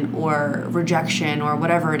embarrassment or rejection or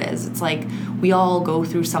whatever it is. It's like we all go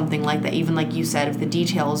through something like that. Even like you said, if the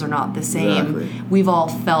details are not the same, we've all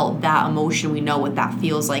felt that emotion. We know what that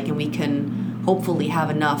feels like, and we can hopefully have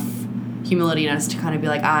enough humility in us to kind of be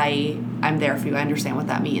like, I'm there for you. I understand what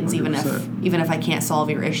that means. 100%. Even if I can't solve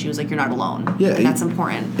your issues, like, you're not alone. Yeah, and that's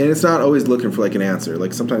important. And it's not always looking for like an answer.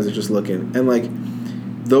 Like, sometimes it's just looking, and like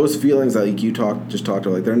those feelings that like you just talked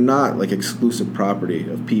about, like, they're not like exclusive property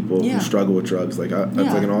of people who struggle with drugs. Like,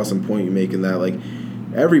 that's like an awesome point you make in that, like,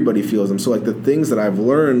 everybody feels them. So like the things that I've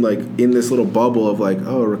learned like in this little bubble of like,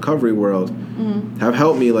 oh, recovery world have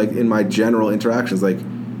helped me like in my general interactions, like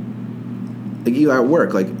you at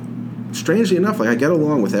work, like, strangely enough, like, I get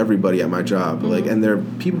along with everybody at my job, like, and there are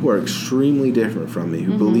people who are extremely different from me,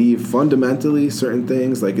 who believe fundamentally certain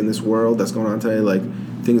things, like, in this world that's going on today, like,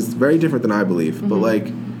 things very different than I believe, but,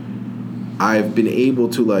 like, I've been able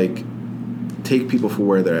to, like, take people for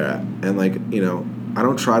where they're at, and, like, you know, I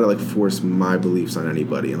don't try to, like, force my beliefs on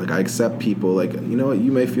anybody, and, like, I accept people, like, you know what,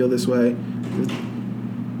 you may feel this way,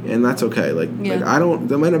 and that's okay. Like, like, I don't,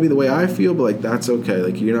 that might not be the way I feel, but, like, that's okay.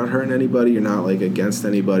 Like, you're not hurting anybody. You're not, like, against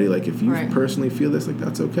anybody. Like, if you personally feel this, like,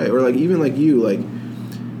 that's okay. Or, like, even, like, you, like,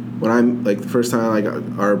 when I'm, like, the first time, like,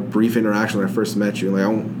 our brief interaction when I first met you, like, I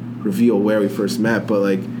won't reveal where we first met, but,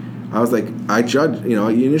 like, I was, like, I judged, you know,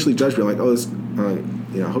 you initially judged me. I'm like, oh, this,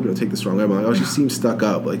 you know, I hope you don't take this the wrong way. I'm like, oh, she seems stuck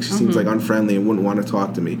up. Like, she seems, like, unfriendly and wouldn't want to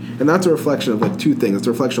talk to me. And that's a reflection of, like, two things. It's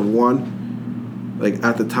a reflection of, one, like,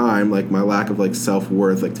 at the time, like, my lack of, like,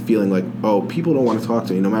 self-worth, like, feeling like, oh, people don't want to talk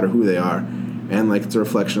to me no matter who they are. And, like, it's a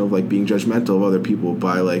reflection of, like, being judgmental of other people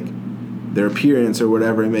by, like, their appearance or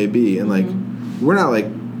whatever it may be. And, like, we're not, like,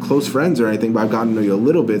 close friends or anything, but I've gotten to know you a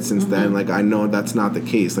little bit since then. Like, I know that's not the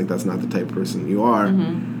case. Like, that's not the type of person you are.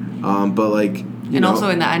 But, like... And know, also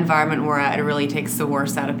in that environment we're at, it really takes the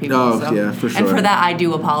worst out of people. Oh, so. Yeah, for sure. And for that, I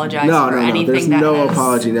do apologize for anything There's that no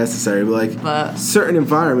apology necessary. But, like, certain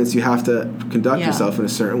environments, you have to conduct yourself in a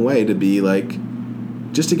certain way to be, like,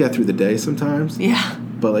 just to get through the day sometimes. Yeah.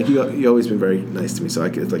 But, like, you always been very nice to me, so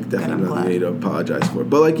it's, like, definitely nothing you need to apologize for.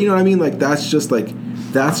 But, like, you know what I mean? Like, that's just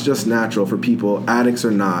natural for people, addicts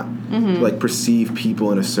or not, to, like, perceive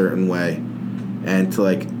people in a certain way. And to,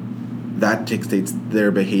 like... that dictates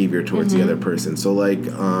their behavior towards the other person. So, like,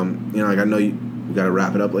 you know, like, I know we got to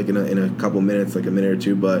wrap it up, like, in a couple minutes, like a minute or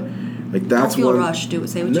two, but, like, that's don't feel rushed. Say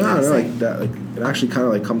what you gotta say. Like, that, like, it actually kind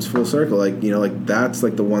of, like, comes full circle. Like, you know, like, that's,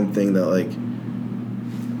 like, the one thing that, like,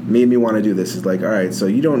 made me want to do this is, like, all right, so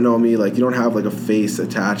you don't know me, like, you don't have, like, a face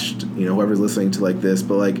attached, you know, whoever's listening to, like, this,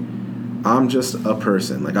 but, like, I'm just a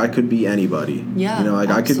person. Like, I could be anybody. Yeah, you know, like,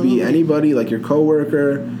 absolutely. I could be anybody, like, your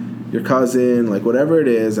coworker, your cousin, like, whatever it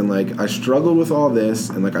is, and, like, I struggled with all this,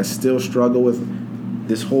 and, like, I still struggle with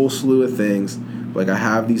this whole slew of things. Like, I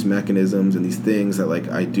have these mechanisms and these things that, like,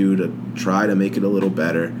 I do to try to make it a little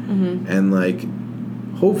better, and, like,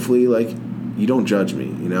 hopefully, like, you don't judge me,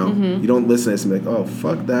 you know? You don't listen to this and be like, oh,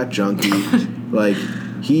 fuck that junkie. Like,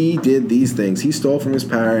 he did these things. He stole from his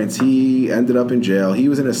parents. He ended up in jail. He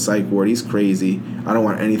was in a psych ward. He's crazy. I don't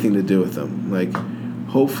want anything to do with him. Like...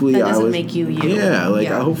 hopefully that doesn't make you. Yeah, like,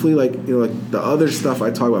 hopefully, like, you know, like, the other stuff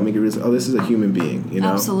I talk about make it realize, oh, this is a human being, you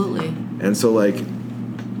know? Absolutely. And so, like,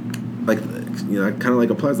 you know, it kind of, like,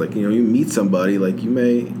 applies, like, you know, you meet somebody, like, you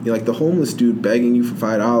may, you know, like, the homeless dude begging you for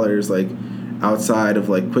 $5, like, outside of,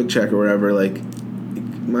 like, Quick Check or whatever, like,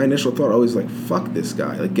 my initial thought always, like, fuck this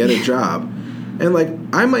guy, like, get a job. And, like,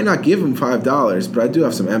 I might not give him $5, but I do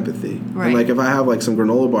have some empathy. Right. And, like, if I have, like, some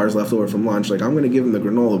granola bars left over from lunch, like, I'm going to give him the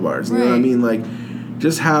granola bars. You know what I mean? Like,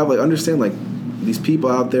 just have, like, understand, like, these people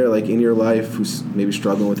out there, like, in your life who's maybe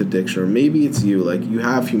struggling with addiction, or maybe it's you, like, you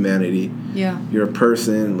have humanity. Yeah. You're a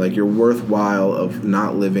person, like, you're worthwhile of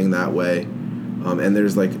not living that way. And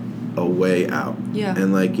there's, like, a way out. Yeah.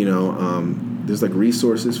 And like, you know, there's like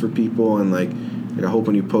resources for people, and like I hope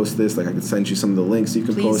when you post this, like I could send you some of the links you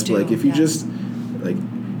can Please post. do. Like if you just like,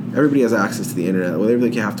 everybody has access to the internet, whether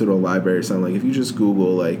like you have to go to a library or something. Like if you just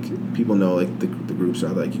Google, like people know like the groups are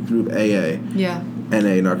like you group AA,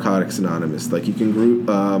 NA, Narcotics Anonymous. Like you can group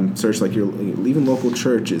search like your even local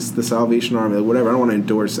churches, the Salvation Army, like whatever. I don't want to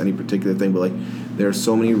endorse any particular thing, but like there are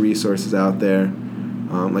so many resources out there.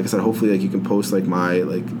 Like I said, hopefully like you can post like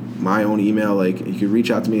my own email. Like you could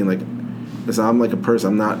reach out to me and like, listen, I'm like a person.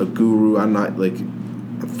 I'm not a guru. I'm not like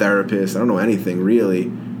a therapist. I don't know anything really.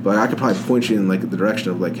 But I could probably point you in like the direction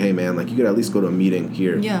of like, hey man, like you could at least go to a meeting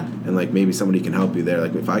here, and like maybe somebody can help you there.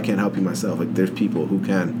 Like if I can't help you myself, like there's people who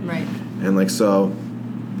can, right? And like so,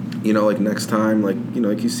 you know, like next time, like you know,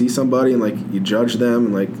 like you see somebody and like you judge them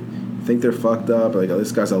and like think they're fucked up, or like oh,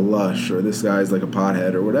 this guy's a lush or this guy's like a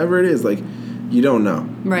pothead or whatever it is, like you don't know,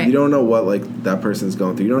 right? You don't know what like that person's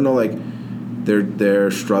going through. You don't know like their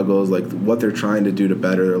struggles, like what they're trying to do to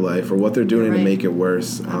better their life or what they're doing to make it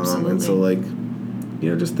worse. Absolutely. And so like, you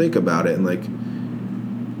know, just think about it. And like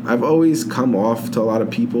I've always come off to a lot of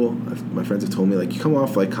people, my friends have told me like you come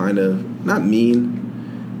off like kind of not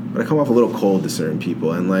mean, but I come off a little cold to certain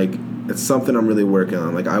people, and like it's something I'm really working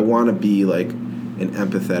on. Like I want to be like an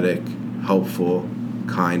empathetic, helpful,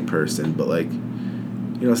 kind person, but like,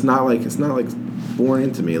 you know, it's not like born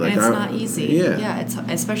into me. Like and it's not easy. Yeah. It's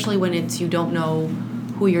especially when you don't know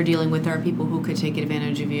who you're dealing with. There are people who could take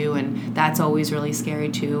advantage of you, and that's always really scary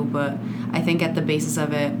too. But I think at the basis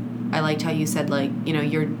of it, I liked how you said like, you know,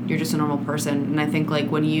 you're just a normal person, and I think like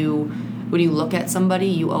when you look at somebody,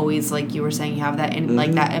 you always, like you were saying, you have that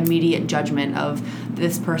like that immediate judgment of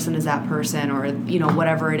this person is that person, or you know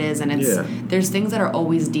whatever it is, and it's there's things that are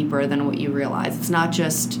always deeper than what you realize. It's not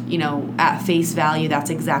just, you know, at face value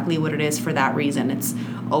that's exactly what it is for that reason. It's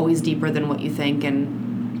always deeper than what you think,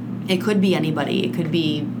 and it could be anybody. It could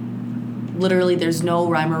be literally there's no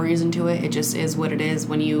rhyme or reason to it. It just is what it is.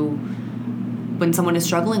 When someone is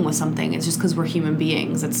struggling with something, it's just because we're human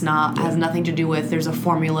beings. It's not has nothing to do with there's a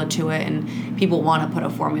formula to it, and people want to put a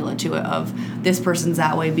formula to it of this person's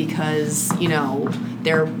that way because, you know,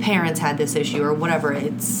 their parents had this issue or whatever.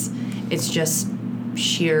 It's just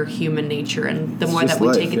sheer human nature, and the more that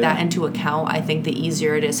we take that into account, I think the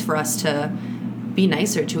easier it is for us to be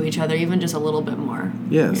nicer to each other, even just a little bit more.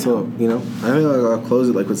 Yeah, so, you know, I think I'll close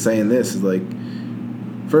it like with saying this is like,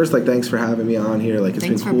 first, like, thanks for having me on here. Like, it's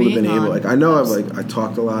been cool to be able. Like, I know I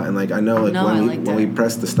talked a lot, and like I know like when we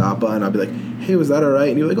press the stop button, I'll be like, hey, was that all right?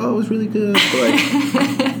 And you're like, oh, it was really good. But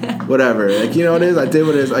like, whatever. Like, you know what it is? I did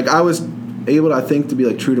what it is. Like, I was able to, I think, to be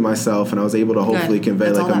like true to myself, and I was able to hopefully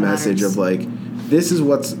convey like a message of like, this is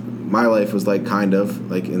what's my life was like, kind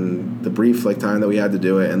of like in the brief like time that we had to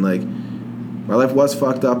do it, and like. My life was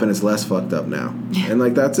fucked up, and it's less fucked up now. And,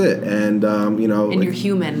 like, that's it. And, you know... And like, you're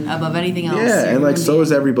human above anything else. Yeah, and, like, so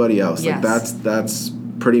is everybody else. Yes. Like, that's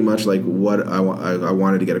pretty much, like, what I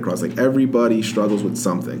wanted to get across. Like, everybody struggles with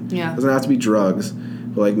something. Yeah. It doesn't have to be drugs.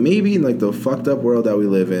 But, like, maybe in, like, the fucked up world that we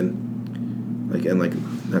live in, like, and, like,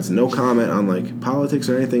 that's no comment on, like, politics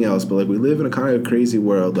or anything else, but, like, we live in a kind of crazy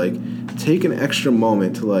world. Like, take an extra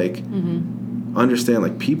moment to, like... understand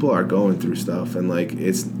like people are going through stuff, and like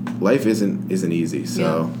life isn't easy,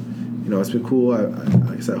 so you know, it's been cool.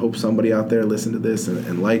 I guess I hope somebody out there listened to this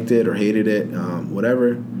and liked it or hated it,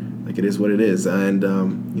 whatever. Like, it is what it is, and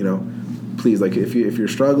you know, please, like, if you're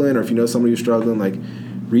struggling, or if you know somebody who's struggling, like,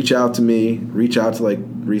 reach out to me, reach out to like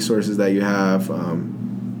resources that you have.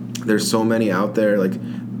 There's so many out there. Like,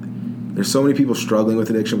 there's so many people struggling with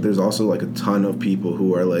addiction, but there's also like a ton of people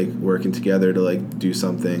who are like working together to like do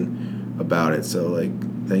something about it. So like,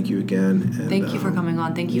 thank you again, and thank you for coming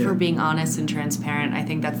on. Thank you for being honest and transparent. I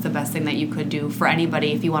think that's the best thing that you could do for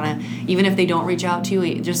anybody. If you want to, even if they don't reach out to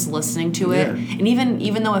you, just listening to it, and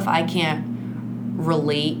even though if I can't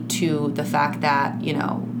relate to the fact that, you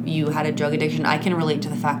know, you had a drug addiction, I can relate to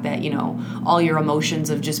the fact that, you know, all your emotions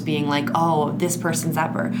of just being like, oh, this person's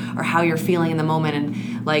that, or how you're feeling in the moment,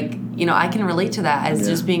 and like, you know, I can relate to that as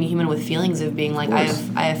just being a human with feelings of being like, I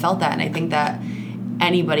have felt that, and I think that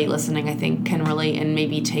anybody listening, I think, can relate and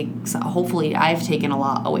maybe hopefully I've taken a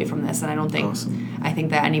lot away from this, and I don't think, I think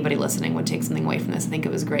that anybody listening would take something away from this. I think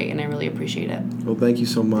it was great, and I really appreciate it. Well, thank you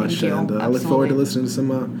so much, and I look forward to listening to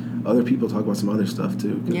some other people talk about some other stuff,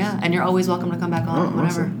 too. Yeah, and you're always welcome to come back on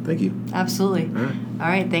whenever. Awesome. Thank you. Absolutely. All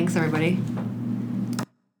right, thanks, everybody.